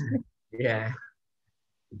 Right. Yeah,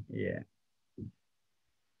 yeah.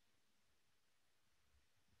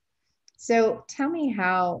 So tell me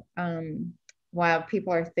how, while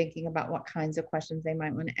people are thinking about what kinds of questions they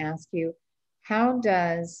might want to ask you, how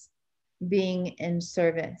does being in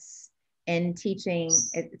service and teaching,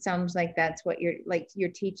 it sounds like that's what you're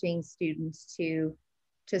teaching students to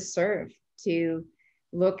serve, to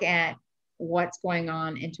look at what's going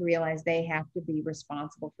on and to realize they have to be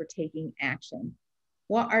responsible for taking action.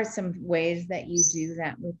 What are some ways that you do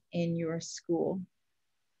that within your school?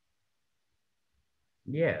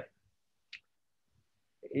 Yeah.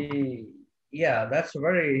 Yeah, that's a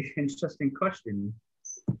very interesting question.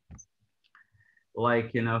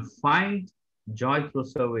 Like, find joy through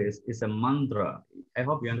service is a mantra. I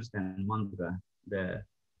hope you understand mantra.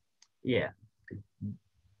 Yeah,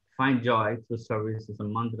 find joy through service is a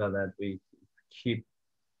mantra that we keep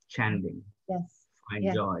chanting. Yes. Find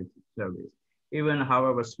Yes. joy through service. Even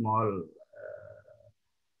however small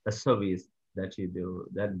a service that you do,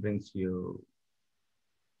 that brings you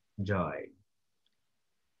joy.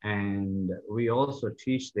 And we also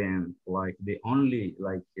teach them like the only,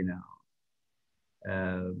 like,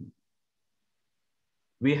 um,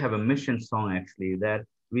 we have a mission song actually that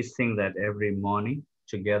we sing that every morning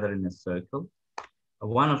together in a circle.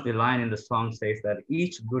 One of the line in the song says that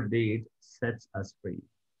each good deed sets us free.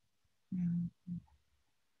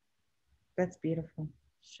 That's beautiful.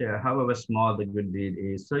 Sure, however small the good deed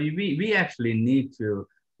is. So we actually need to,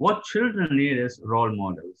 what children need is role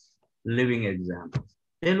models, living examples.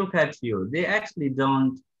 They look at you. They actually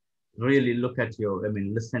don't really look at your,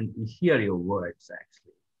 listen, hear your words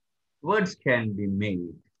actually. Words can be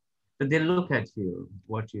made, but they look at you,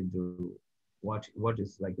 what you do, what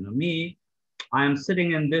is like, me, I am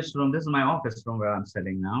sitting in this room. This is my office room where I'm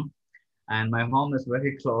sitting now. And my home is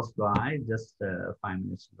very close by, just 5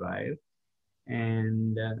 minutes drive.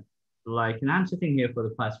 And I'm sitting here for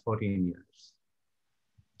the past 14 years.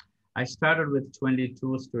 I started with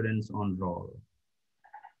 22 students on roll.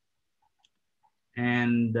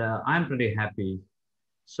 And I'm pretty happy.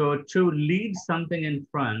 So to lead something in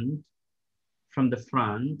front, from the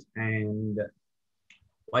front, and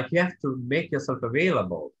like you have to make yourself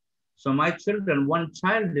available. So my children, one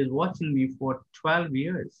child is watching me for 12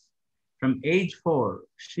 years. From age 4,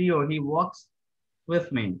 she or he walks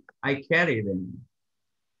with me. I carry them,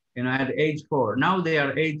 at age 4. Now they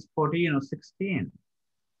are age 14 or 16.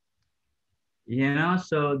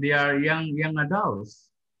 So they are young adults.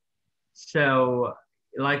 So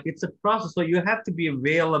like it's a process. So you have to be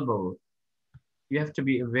available. You have to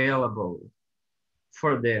be available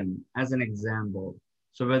for them as an example.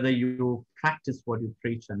 So whether you practice what you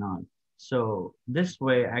preach or not. So this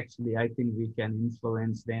way, actually, I think we can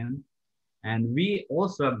influence them. And we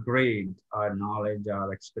also upgrade our knowledge,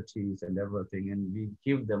 our expertise and everything. And we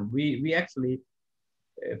give them, we actually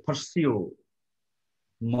pursue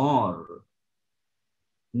more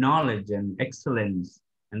knowledge and excellence.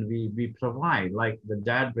 And we provide, like the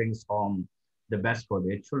dad brings home the best for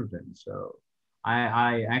their children. So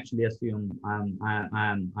I actually assume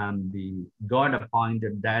I'm the God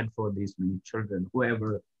appointed dad for these many children,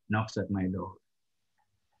 whoever knocks at my door.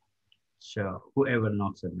 So whoever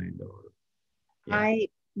knocks at my door. Yeah.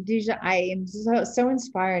 Duja, I am so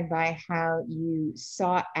inspired by how you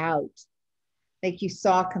sought out, like you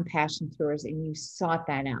saw compassion tours and you sought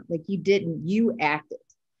that out. Like you acted,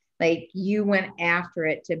 like you went after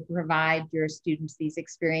it to provide your students these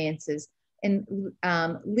experiences. And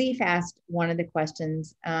Leaf asked one of the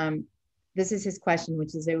questions, this is his question,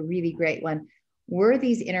 which is a really great one. Were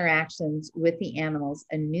these interactions with the animals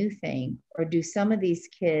a new thing, or do some of these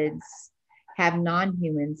kids have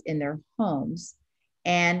non-humans in their homes?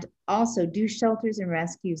 And also, do shelters and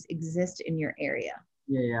rescues exist in your area?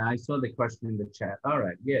 Yeah, I saw the question in the chat. All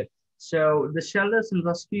right, good. So the shelters and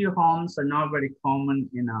rescue homes are not very common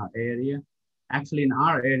in our area. Actually, in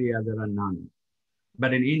our area, there are none.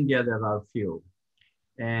 But in India, there are few.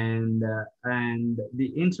 And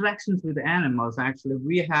the interactions with the animals, actually,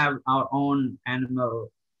 we have our own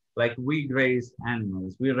animal, like we raise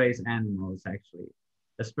animals. We raise animals, actually,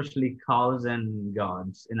 especially cows and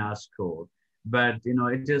goats in our school. But,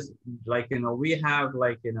 it is like, we have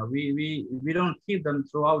like, we don't keep them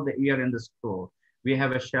throughout the year in the school. We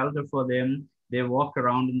have a shelter for them. They walk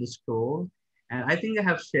around in the school. And I think I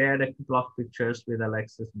have shared a couple of pictures with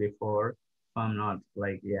Alexis before, if I'm not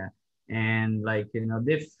like, yeah. And like,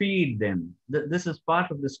 they feed them. This is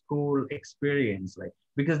part of the school experience, like,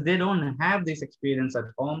 because they don't have this experience at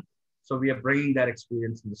home. So we are bringing that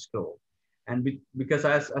experience in the school. And because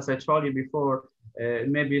as I told you before,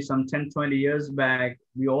 maybe some 10, 20 years back,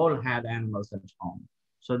 we all had animals at home.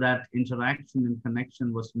 So that interaction and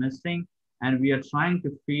connection was missing. And we are trying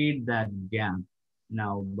to feed that gap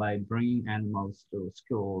now by bringing animals to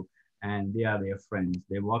school, and they are their friends.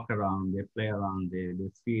 They walk around, they play around, they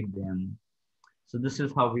feed them. So this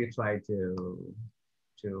is how we try to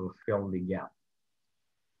fill the gap.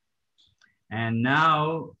 And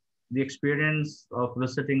now the experience of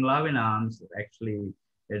visiting Luvin Arms, actually,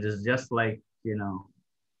 it is just like,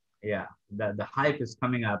 yeah, the hype is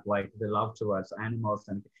coming up, like the love towards animals.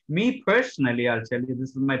 And me personally, I'll tell you, this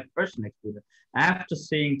is my personal experience. After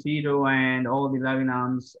seeing Tito and all the Luvin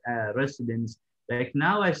Arms residents, like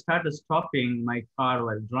now I started stopping my car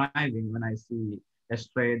while driving when I see a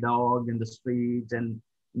stray dog in the street, and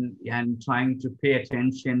trying to pay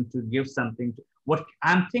attention to give something to what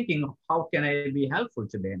I'm thinking, how can I be helpful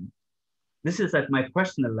to them? This is at my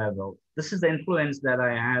personal level. This is the influence that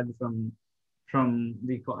I had from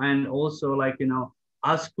the, and also, like,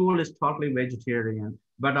 our school is totally vegetarian,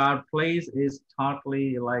 but our place is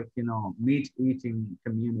totally, like, meat eating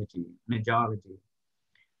community majority.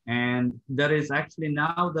 And there is actually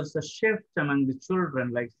now there's a shift among the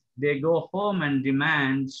children, like they go home and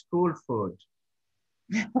demand school food.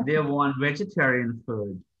 They want vegetarian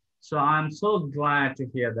food. So I'm so glad to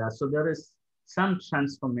hear that. So there is some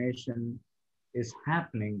transformation is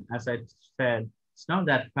happening. As I said, it's not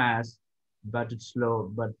that fast, but it's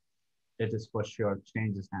slow, but it is for sure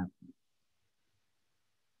change is happening.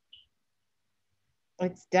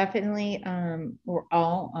 It's definitely, we're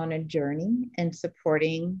all on a journey, and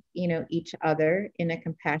supporting, each other in a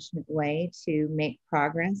compassionate way to make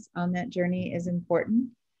progress on that journey is important.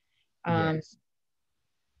 Yes.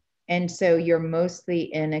 And so you're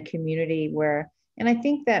mostly in a community where, and I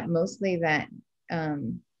think that mostly that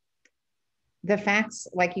the facts,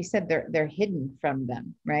 like you said, they're hidden from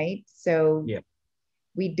them, right? So yeah,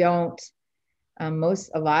 we don't, a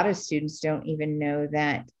lot of students don't even know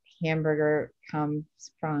that hamburger comes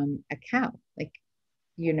from a cow, like,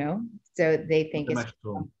 so they think it's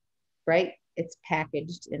right, it's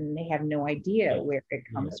packaged, and they have no idea where it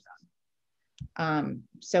comes from.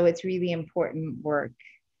 So it's really important work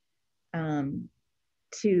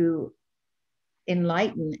to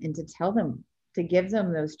enlighten and to tell them, to give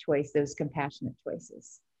them those compassionate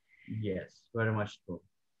choices. Yes, very much so.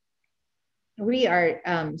 We are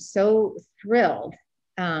so thrilled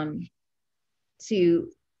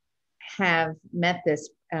to have met this,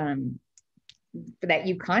 that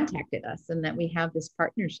you contacted us, and that we have this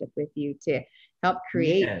partnership with you to help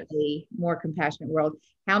create a more compassionate world.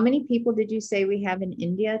 How many people did you say we have in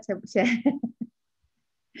India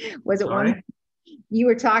was it one? You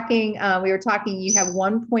were talking, we were talking, you have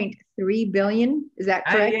 1.3 billion, is that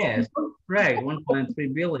correct? Yes, right,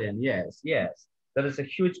 1.3 billion, yes. There is a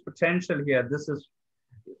huge potential here. This is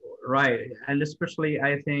right. And especially,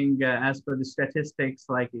 I think, as per the statistics,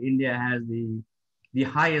 like India has the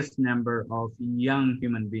highest number of young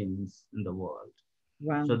human beings in the world.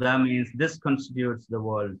 Wow. So that means this constitutes the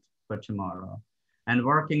world for tomorrow. And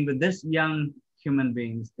working with this young human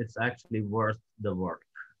beings, it's actually worth the work.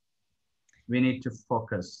 We need to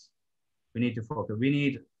focus. We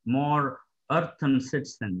need more earthen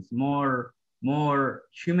citizens, more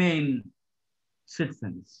humane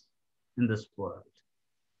citizens in this world,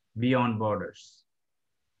 beyond borders.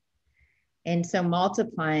 And so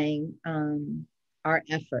multiplying our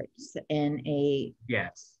efforts in a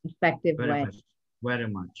effective way. Very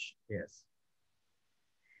much, yes.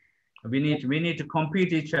 We need to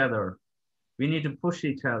compete each other. We need to push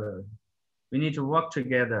each other. We need to work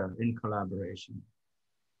together in collaboration.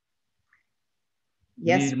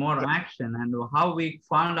 Yes. We need more action. And how we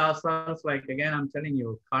found ourselves, like, again, I'm telling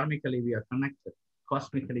you, karmically we are connected.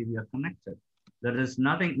 Cosmically we are connected. There is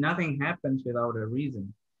nothing happens without a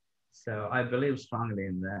reason. So I believe strongly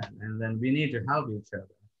in that. And then we need to help each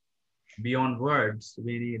other. Beyond words,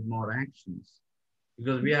 we need more actions.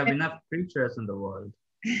 Because we have enough preachers in the world.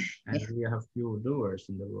 And we have few doers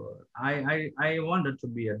in the world. I wanted to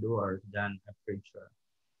be a doer than a preacher.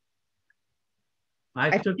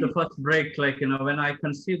 I took the first break, like, when I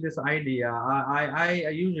conceived this idea,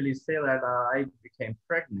 I usually say that I became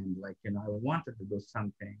pregnant, like, I wanted to do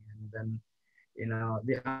something. And then,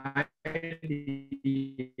 the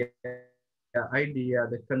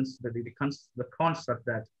concept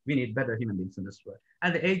that we need better human beings in this world.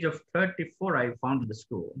 At the age of 34, I founded the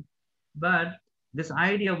school. But this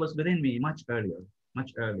idea was within me much earlier.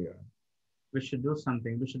 We should do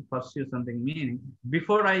something. We should pursue something meaning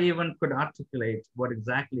before I even could articulate what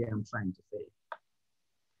exactly I'm trying to say.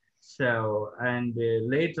 So, and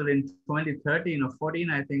later in 2013 or 14,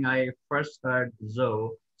 I think I first heard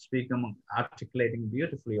Zoe speak, articulating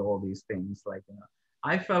beautifully all these things. Like,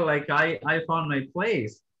 I felt like I found my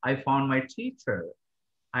place. I found my teacher.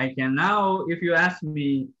 I can now, if you ask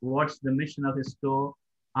me what's the mission of the school,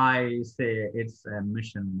 I say it's a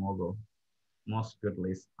mission mogul, most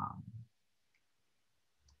goodly.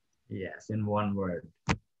 Yes, in one word.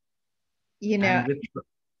 You know, And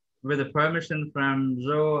with the permission from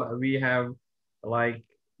Zoe, we have like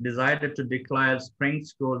decided to declare Spring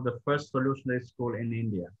School the first solutionary school in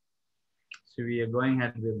India. So we are going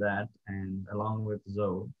ahead with that, and along with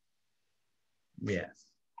Zoe. Yes.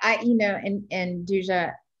 and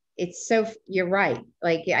Duja, it's so, you're right.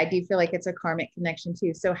 Like, I do feel like it's a karmic connection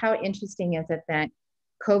too. So how interesting is it that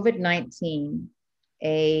COVID-19,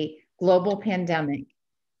 a global pandemic,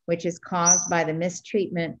 which is caused by the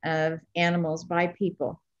mistreatment of animals by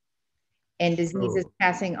people and diseases Oh,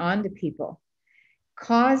 passing on to people,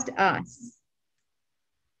 caused us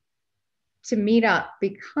to meet up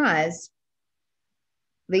because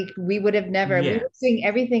like we would have never, we yeah. were doing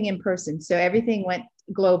everything in person. So everything went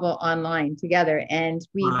global online together. And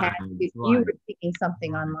we had, Right, you right, were speaking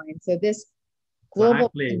something right. online. So this global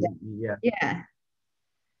Exactly. pandemic, Yeah. yeah,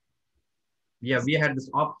 Yeah, we had this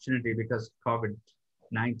opportunity because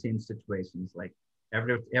COVID-19 situations, like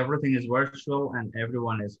everything is virtual and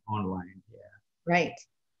everyone is online. Yeah. right.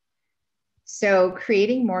 So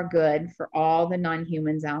creating more good for all the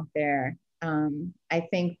non-humans out there. I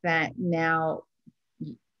think that now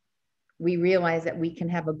we realize that we can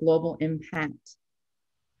have a global impact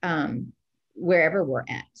wherever we're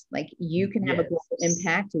at. Like you can have a Yes. global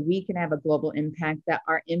impact, we can have a global impact, that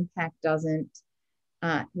our impact doesn't,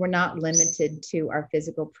 we're not limited to our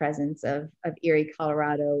physical presence of Erie,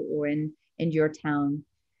 Colorado, or in your town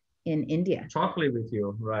in India. Totally with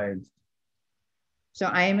you. Right. So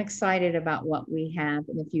I am excited about what we have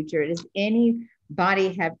in the future. Does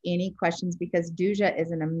anybody have any questions? Because Duja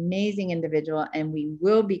is an amazing individual, and we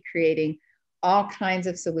will be creating all kinds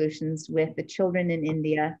of solutions with the children in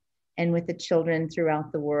India and with the children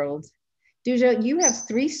throughout the world. Duja, you have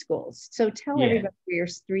 3 schools. So tell Yeah. everybody where your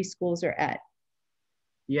 3 schools are at.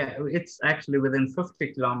 Yeah, it's actually within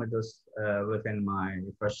 50 kilometers within my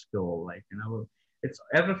first school. Like, it's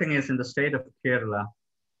everything is in the state of Kerala.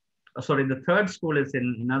 Sorry, the third school is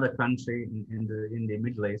in another country in the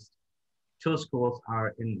Middle East. 2 schools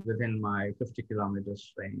are in within my 50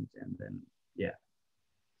 kilometers range, and then yeah.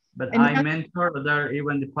 But And I how, mentor other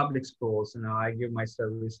even the public schools. I give my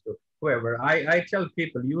service to whoever. I tell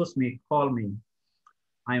people, use me, call me.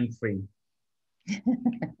 I'm free. we're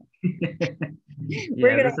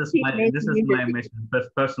Yeah, going to this is keep my making you mission,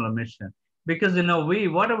 personal mission. Because we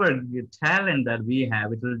whatever talent that we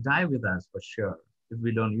have, it will die with us for sure if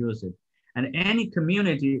we don't use it. And any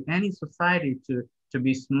community, any society to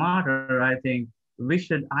be smarter, I think we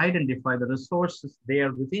should identify the resources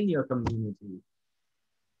there within your community.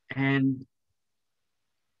 And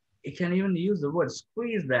you can even use the word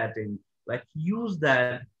squeeze that in, like use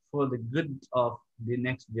that for the good of the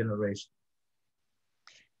next generation.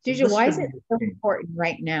 So Duja, this why is should it be the so thing. important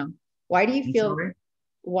right now? Why do you I'm feel, sorry?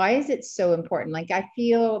 why is it so important? Like, I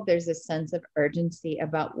feel there's a sense of urgency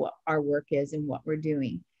about what our work is and what we're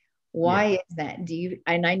doing. Yeah. Why is that?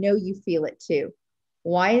 And I know you feel it too.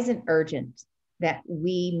 Why is it urgent that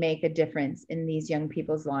we make a difference in these young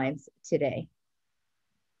people's lives today?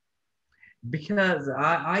 Because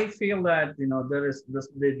I feel that there is this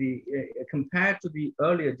compared to the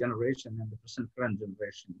earlier generation and the present current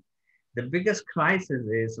generation, the biggest crisis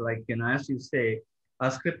is like as you say, our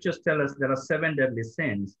scriptures tell us there are 7 deadly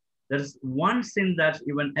sins. There's one sin that's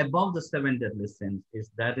even above the 7 deadly sins is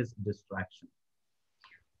distraction.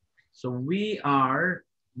 So we are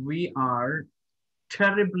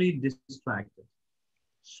terribly distracted.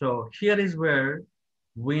 So here is where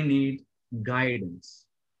we need guidance.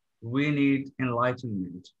 We need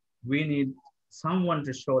enlightenment. We need someone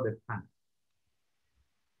to show the path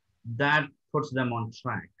that puts them on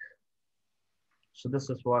track. So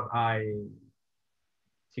this is what I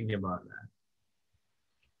think about that.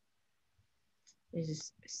 It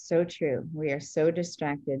is so true. We are so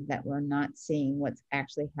distracted that we're not seeing what's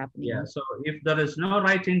actually Yeah. happening. So if there is no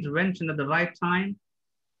right intervention at the right time,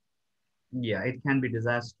 yeah, it can be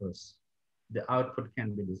disastrous. The output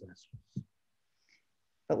can be disastrous.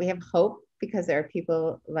 But we have hope because there are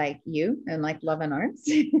people like you and like Love and Arts.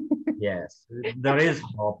 Yes, there is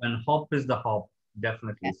hope, and hope is the hope.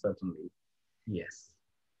 Definitely, certainly. Yes.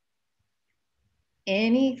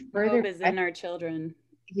 Any The further hope is in questions? our children.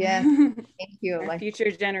 Yes, thank you, Our Alexis.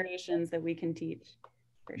 future generations that we can teach,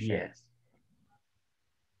 for sure. Yes.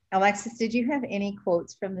 Alexis, did you have any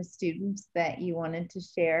quotes from the students that you wanted to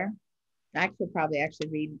share? I could probably actually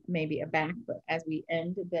read maybe a back, but as we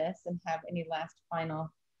end this and have any last final.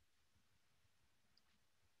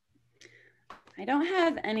 I don't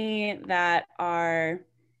have any that are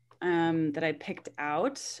that I picked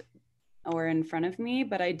out or in front of me,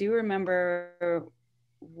 but I do remember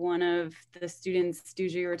one of the students,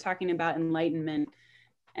 Duja, you were talking about enlightenment.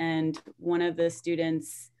 And one of the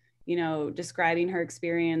students, you know, describing her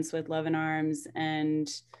experience with Love in Arms and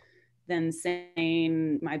then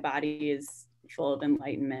saying my body is full of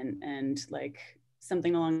enlightenment and like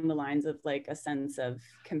something along the lines of like a sense of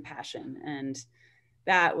compassion. And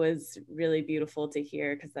that was really beautiful to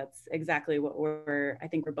hear, because that's exactly what I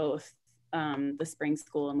think we're both, the Spring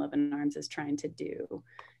School and Love in Arms is trying to do,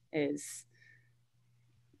 is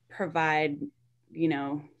provide, you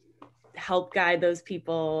know, help guide those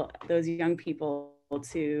people, those young people,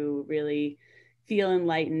 to really feel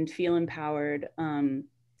enlightened, feel empowered, and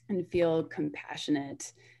feel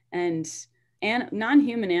compassionate. And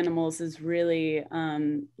non-human animals is really,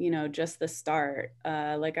 you know, just the start.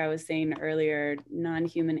 Like I was saying earlier,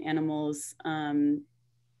 non-human animals,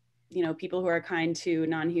 you know, people who are kind to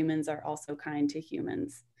non-humans are also kind to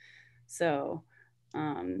humans. So,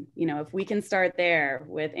 you know, if we can start there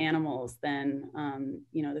with animals, then,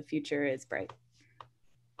 you know, the future is bright.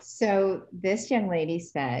 So this young lady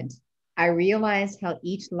said, I realized how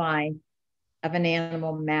each life of an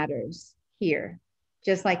animal matters here.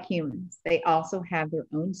 Just like humans, they also have their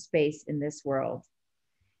own space in this world.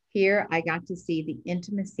 Here, I got to see the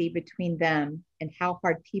intimacy between them and how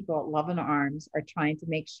hard people at Love in Arms are trying to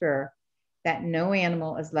make sure that no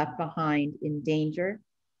animal is left behind in danger,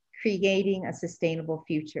 creating a sustainable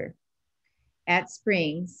future. At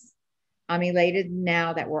Springs, I'm elated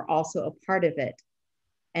now that we're also a part of it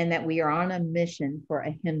and that we are on a mission for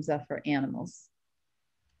Ahimsa for animals.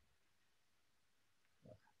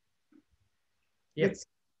 Yep. It's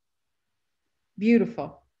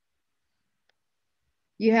beautiful.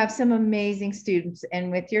 You have some amazing students,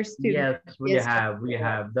 and with your students, Yes, we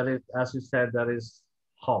have. That is, as you said, that is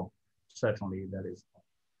hope. Certainly, that is hope.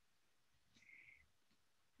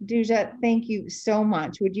 Duja, thank you so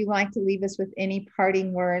much. Would you like to leave us with any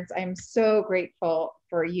parting words? I'm so grateful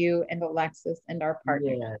for you and Alexis and our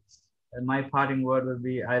partner. Yes, and my parting word would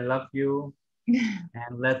be, I love you,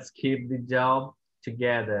 and let's keep the job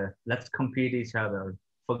together. Let's compete each other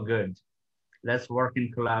for good. Let's work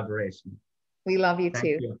in collaboration. We love you Thank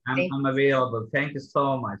too. you. I'm available. Thank you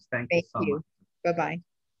so much. Thank you Thank so you. much. Bye-bye.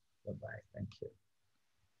 Bye-bye. Thank you.